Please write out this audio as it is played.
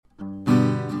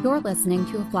You're listening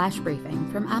to a flash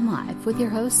briefing from MLive with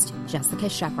your host, Jessica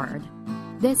Shepard.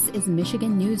 This is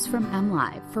Michigan News from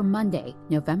MLive for Monday,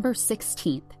 November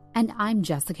 16th, and I'm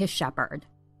Jessica Shepard.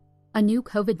 A new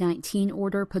COVID-19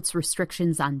 order puts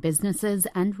restrictions on businesses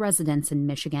and residents in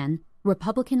Michigan.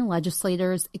 Republican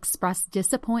legislators expressed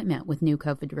disappointment with new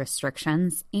COVID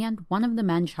restrictions, and one of the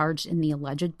men charged in the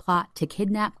alleged plot to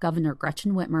kidnap Governor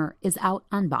Gretchen Whitmer is out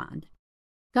on bond.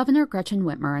 Governor Gretchen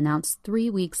Whitmer announced 3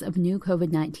 weeks of new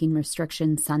COVID-19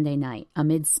 restrictions Sunday night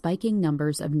amid spiking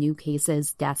numbers of new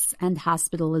cases, deaths, and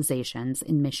hospitalizations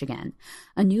in Michigan.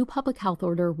 A new public health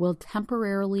order will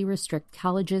temporarily restrict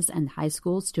colleges and high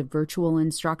schools to virtual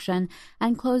instruction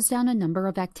and close down a number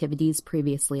of activities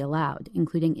previously allowed,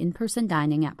 including in-person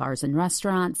dining at bars and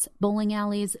restaurants, bowling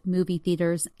alleys, movie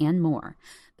theaters, and more.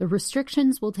 The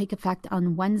restrictions will take effect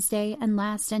on Wednesday and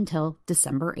last until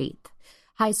December 8th.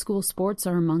 High school sports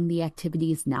are among the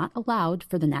activities not allowed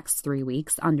for the next 3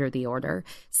 weeks under the order.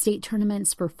 State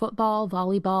tournaments for football,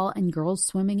 volleyball, and girls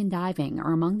swimming and diving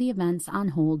are among the events on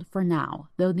hold for now,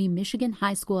 though the Michigan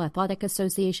High School Athletic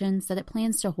Association said it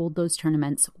plans to hold those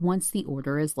tournaments once the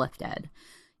order is lifted.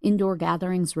 Indoor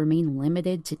gatherings remain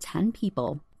limited to 10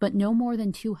 people, but no more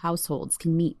than 2 households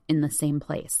can meet in the same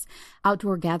place.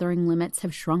 Outdoor gathering limits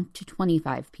have shrunk to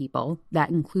 25 people. That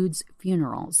includes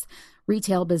funerals.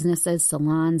 Retail businesses,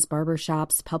 salons,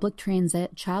 barbershops, public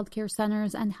transit, childcare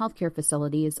centers, and healthcare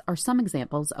facilities are some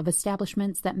examples of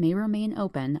establishments that may remain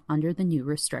open under the new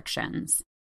restrictions.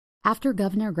 After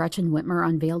Governor Gretchen Whitmer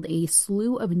unveiled a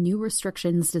slew of new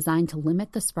restrictions designed to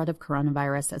limit the spread of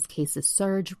coronavirus as cases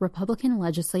surge, Republican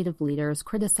legislative leaders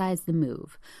criticized the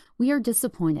move. "We are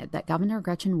disappointed that Governor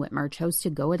Gretchen Whitmer chose to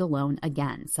go it alone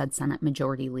again," said Senate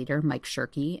Majority Leader Mike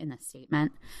Shirkey in a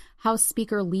statement. House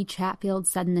Speaker Lee Chatfield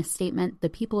said in a statement, "The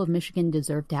people of Michigan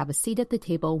deserve to have a seat at the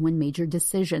table when major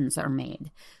decisions are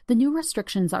made." The new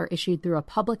restrictions are issued through a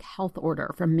public health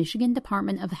order from Michigan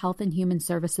Department of Health and Human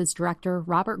Services Director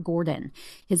Robert Gordon.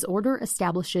 His order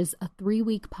establishes a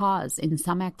 3-week pause in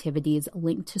some activities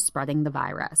linked to spreading the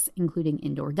virus, including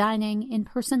indoor dining,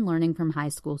 in-person learning from high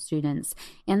school students,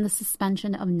 and the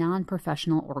suspension of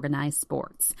non-professional organized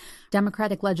sports.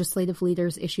 Democratic legislative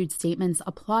leaders issued statements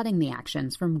applauding the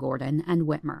actions from Gordon and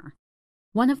Whitmer.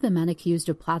 One of the men accused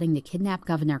of plotting to kidnap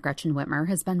Governor Gretchen Whitmer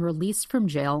has been released from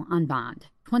jail on bond.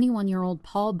 21-year-old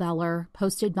Paul Beller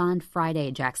posted bond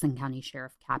Friday, Jackson County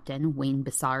Sheriff Captain Wayne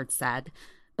Bissard said.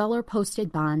 Beller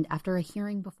posted bond after a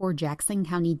hearing before Jackson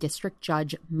County District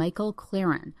Judge Michael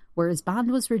Claren, where his bond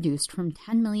was reduced from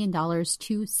 $10 million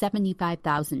to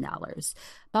 $75,000.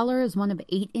 Beller is one of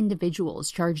 8 individuals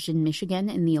charged in Michigan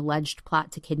in the alleged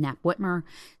plot to kidnap Whitmer.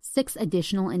 6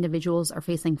 additional individuals are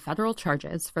facing federal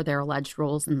charges for their alleged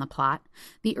roles in the plot.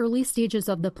 The early stages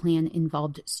of the plan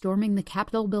involved storming the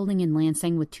Capitol building in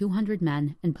Lansing with 200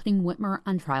 men and putting Whitmer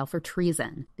on trial for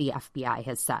treason, the FBI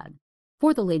has said.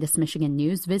 For the latest Michigan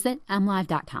news, visit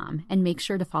mlive.com and make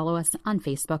sure to follow us on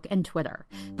Facebook and Twitter.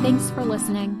 Thanks for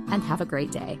listening and have a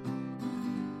great day.